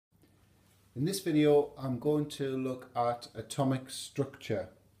In this video, I'm going to look at atomic structure.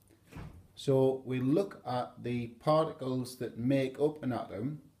 So we look at the particles that make up an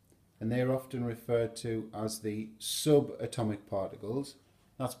atom, and they're often referred to as the subatomic particles.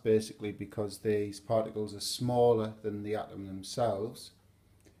 That's basically because these particles are smaller than the atom themselves.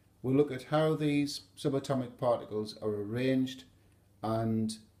 We'll look at how these subatomic particles are arranged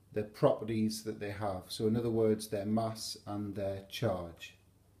and the properties that they have. So in other words, their mass and their charge.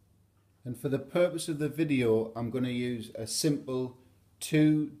 And for the purpose of the video, I'm going to use a simple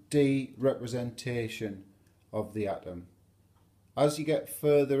 2D representation of the atom. As you get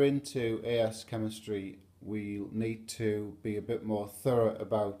further into AS chemistry, we'll need to be a bit more thorough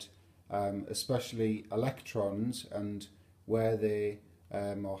about especially electrons and where they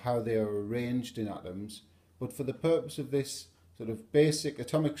or how they are arranged in atoms. But for the purpose of this sort of basic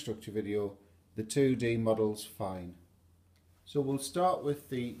atomic structure video, the 2D model's fine. So we'll start with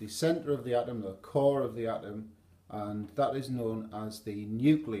the centre of the atom, the core of the atom, and that is known as the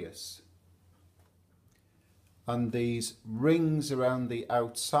nucleus. And these rings around the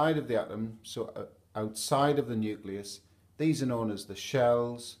outside of the atom, so outside of the nucleus, these are known as the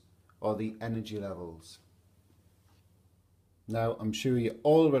shells or the energy levels. Now, I'm sure you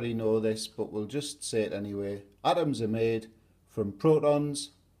already know this, but we'll just say it anyway. Atoms are made from protons,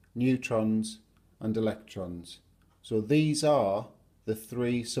 neutrons, and electrons. So these are the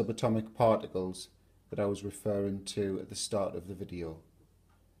three subatomic particles that I was referring to at the start of the video.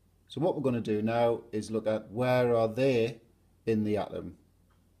 So what we're going to do now is look at where are they in the atom.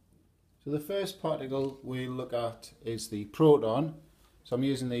 So the first particle we'll look at is the proton. So I'm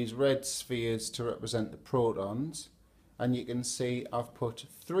using these red spheres to represent the protons, and you can see I've put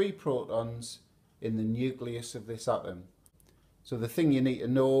 3 protons in the nucleus of this atom. So the thing you need to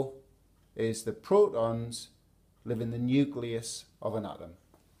know is the protons live in the nucleus of an atom.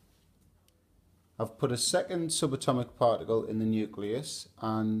 I've put a second subatomic particle in the nucleus,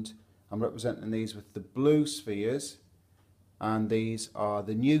 and I'm representing these with the blue spheres, and these are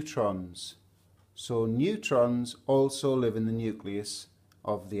the neutrons. So neutrons also live in the nucleus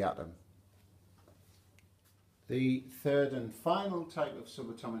of the atom. The third and final type of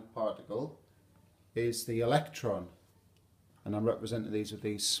subatomic particle is the electron, and I'm representing these with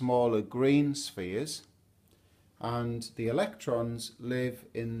these smaller green spheres. And the electrons live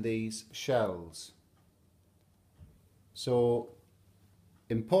in these shells. So,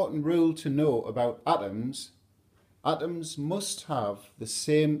 important rule to know about atoms: atoms must have the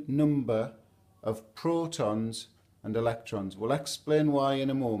same number of protons and electrons. We'll explain why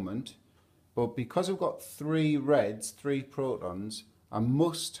in a moment, but because I've got 3 reds, 3 protons, I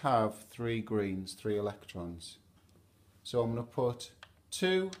must have 3 greens, 3 electrons. So I'm going to put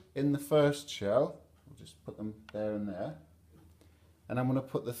 2 in the first shell. Just put them there and there, and I'm going to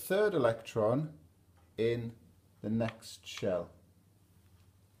put the third electron in the next shell.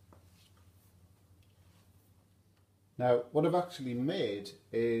 Now what I've actually made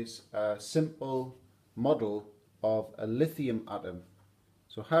is a simple model of a lithium atom.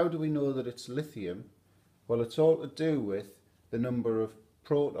 So how do we know that it's lithium? Well, it's all to do with the number of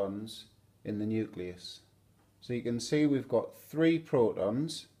protons in the nucleus. So you can see we've got 3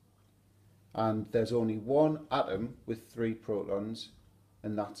 protons, and there's only one atom with 3 protons,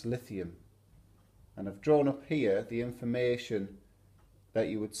 and that's lithium. And I've drawn up here the information that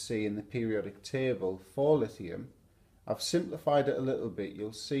you would see in the periodic table for lithium. I've simplified it a little bit,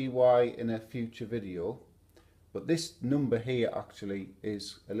 you'll see why in a future video, but this number here actually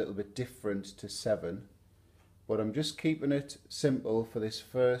is a little bit different to 7, but I'm just keeping it simple for this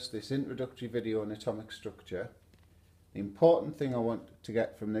introductory video on atomic structure. The important thing I want to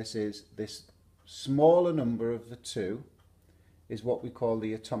get from this is this smaller number of the 2 is what we call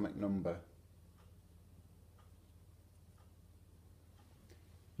the atomic number.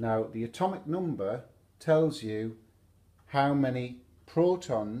 Now the atomic number tells you how many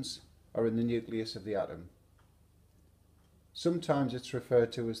protons are in the nucleus of the atom. Sometimes it's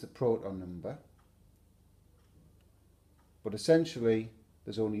referred to as the proton number, but essentially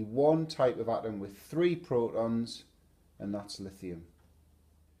there's only one type of atom with 3 protons, and that's lithium.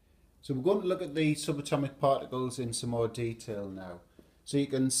 So we're going to look at the subatomic particles in some more detail now. So you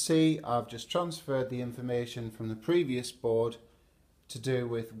can see I've just transferred the information from the previous board to do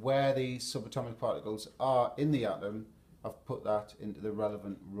with where these subatomic particles are in the atom. I've put that into the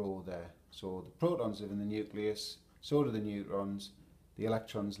relevant row there. So the protons live in the nucleus, so do the neutrons, the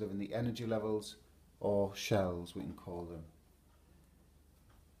electrons live in the energy levels, or shells we can call them.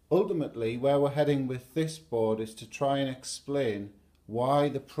 Ultimately, where we're heading with this board is to try and explain why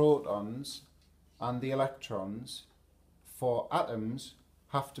the protons and the electrons for atoms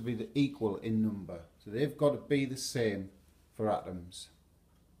have to be equal in number. So they've got to be the same for atoms.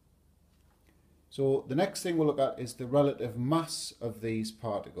 So the next thing we'll look at is the relative mass of these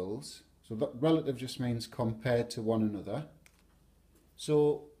particles. So that relative just means compared to one another.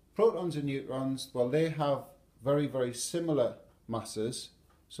 So protons and neutrons, well, they have very, very similar masses.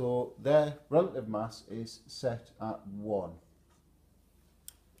 So their relative mass is set at 1.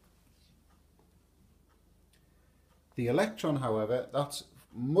 The electron, however, that's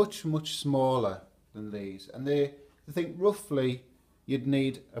much, much smaller than these. And they think roughly you'd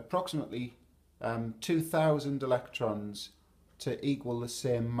need approximately 2,000 electrons to equal the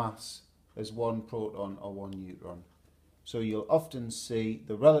same mass as one proton or one neutron. So you'll often see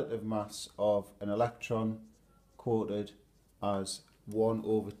the relative mass of an electron quoted as 1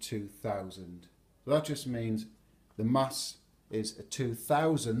 over 2,000. So that just means the mass is a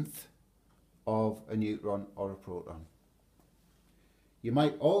 2,000th of a neutron or a proton. You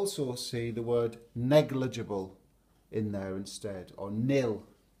might also see the word negligible in there instead, or nil.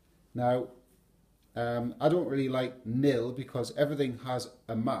 Now, I don't really like nil because everything has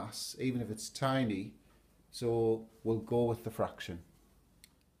a mass, even if it's tiny, so we'll go with the fraction.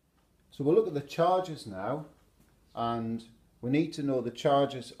 So we'll look at the charges now, and we need to know the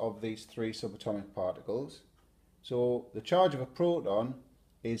charges of these three subatomic particles. So the charge of a proton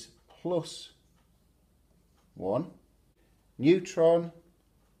is plus 1. Neutron,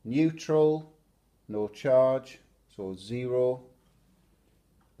 neutral, no charge, so 0.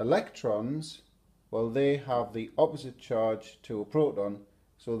 Electrons, well, they have the opposite charge to a proton,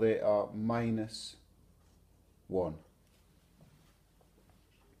 so they are minus 1.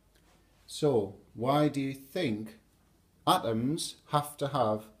 So, why do you think atoms have to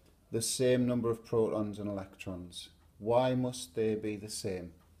have the same number of protons and electrons? Why must they be the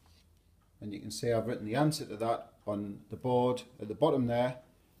same? And you can see I've written the answer to that on the board at the bottom there.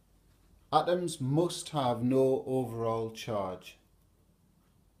 Atoms must have no overall charge.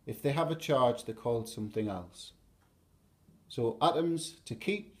 If they have a charge, they're called something else. So atoms, to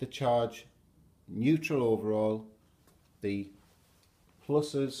keep the charge neutral overall, the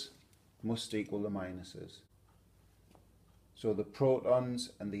pluses must equal the minuses. So the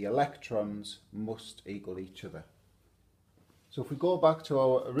protons and the electrons must equal each other. So if we go back to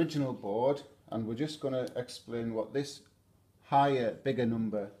our original board, and we're just going to explain what this higher, bigger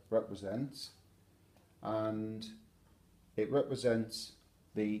number represents, and it represents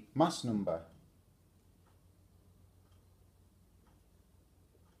the mass number.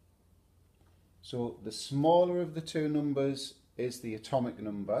 So the smaller of the two numbers is the atomic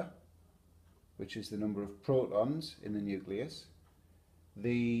number, which is the number of protons in the nucleus.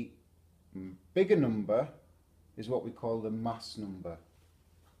 The bigger number is what we call the mass number.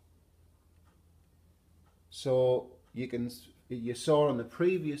 So you saw on the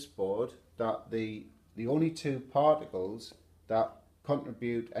previous board that the only two particles that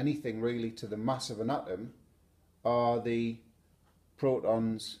contribute anything really to the mass of an atom are the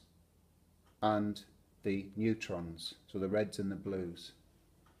protons and the neutrons, so the reds and the blues.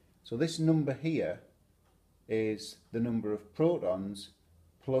 So this number here is the number of protons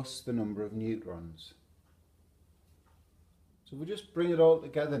plus the number of neutrons. So we'll just bring it all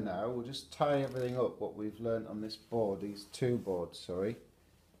together now. We'll just tie everything up, what we've learnt on this board, these two boards, sorry.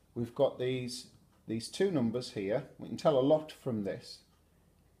 We've got these two numbers here. We can tell a lot from this.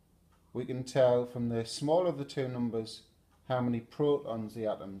 We can tell from the smaller of the two numbers how many protons the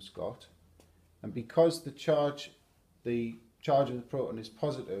atom's got. And because the charge of the proton is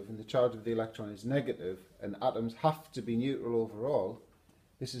positive and the charge of the electron is negative, and atoms have to be neutral overall,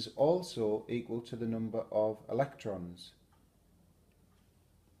 this is also equal to the number of electrons.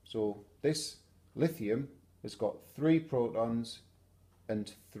 So this lithium has got 3 protons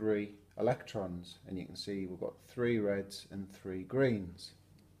and 3 electrons, and you can see we've got 3 reds and 3 greens.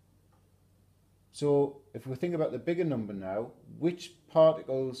 So if we think about the bigger number now, which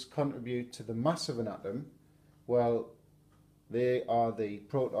particles contribute to the mass of an atom? Well, they are the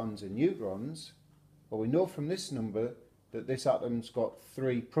protons and neutrons. Well, we know from this number that this atom's got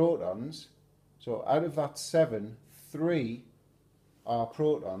 3 protons. So out of that 7, 3 are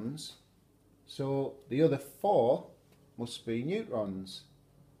protons. So the other 4 must be neutrons.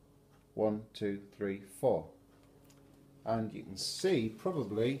 1, 2, 3, 4. And you can see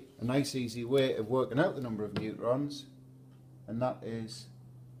probably a nice easy way of working out the number of neutrons, and that is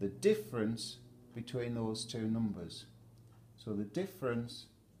the difference between those two numbers. So the difference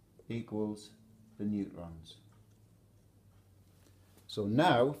equals the neutrons. So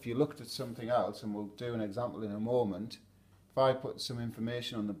now if you looked at something else, and we'll do an example in a moment, if I put some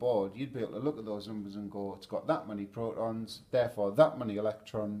information on the board, you'd be able to look at those numbers and go, it's got that many protons, therefore that many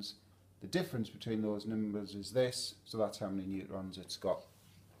electrons. The difference between those numbers is this, so that's how many neutrons it's got.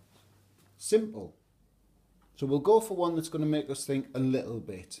 Simple. So we'll go for one that's going to make us think a little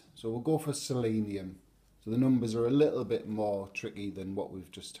bit. So we'll go for selenium. So the numbers are a little bit more tricky than what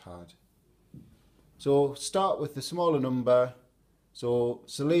we've just had. So start with the smaller number. So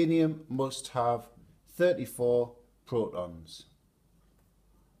selenium must have 34 protons.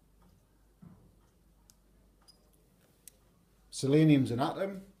 Selenium's an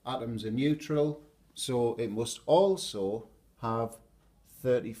atom, atoms are neutral, so it must also have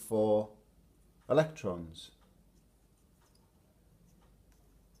 34 electrons.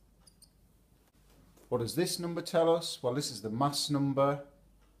 What does this number tell us? Well, this is the mass number.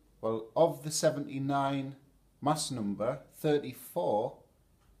 Well, of the 79 mass number, 34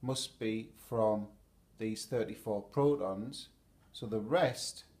 must be from these 34 protons, so the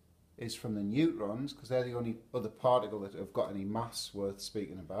rest is from the neutrons, because they're the only other particle that have got any mass worth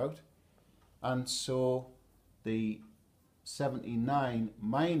speaking about. And so the 79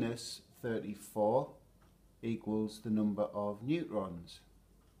 minus 34 equals the number of neutrons.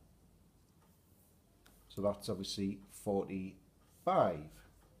 So that's obviously 45.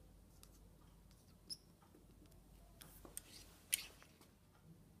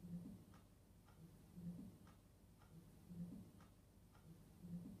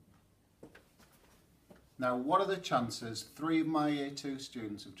 Now, what are the chances 3 of my A2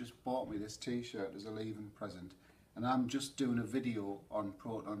 students have just bought me this t-shirt as a leaving present, and I'm just doing a video on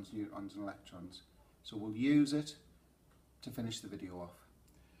protons, neutrons and electrons. So we'll use it to finish the video off.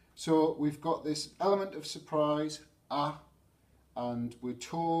 So we've got this element of surprise, A, and we're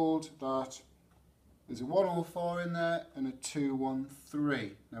told that there's a 104 in there and a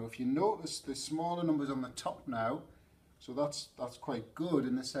 213. Now if you notice the smaller numbers on the top now, so that's quite good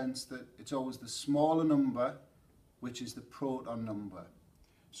in the sense that it's always the smaller number which is the proton number.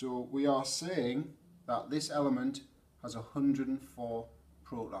 So we are saying that this element has 104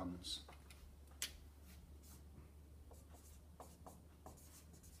 protons.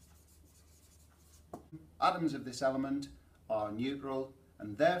 Atoms of this element are neutral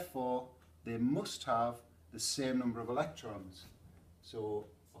and therefore they must have the same number of electrons. So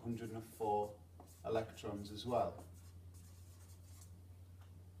 104 electrons as well.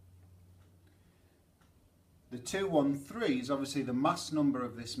 The 213 is obviously the mass number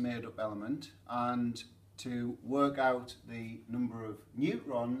of this made up element, and to work out the number of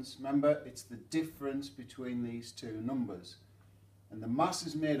neutrons, remember it's the difference between these two numbers. And the mass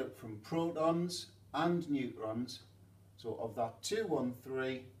is made up from protons and neutrons, so of that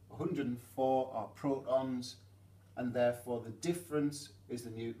 213, 104 are protons, and therefore the difference is the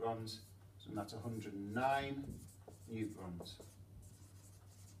neutrons, so that's 109 neutrons.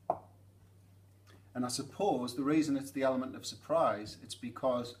 And I suppose the reason it's the element of surprise, it's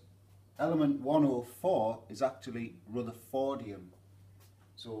because element 104 is actually Rutherfordium.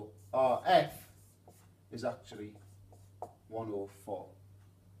 So Rf is actually 104.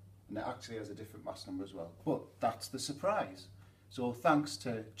 And it actually has a different mass number as well. But that's the surprise. So thanks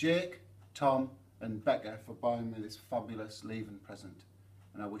to Jake, Tom and Becca for buying me this fabulous leaving present.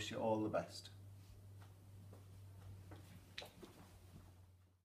 And I wish you all the best.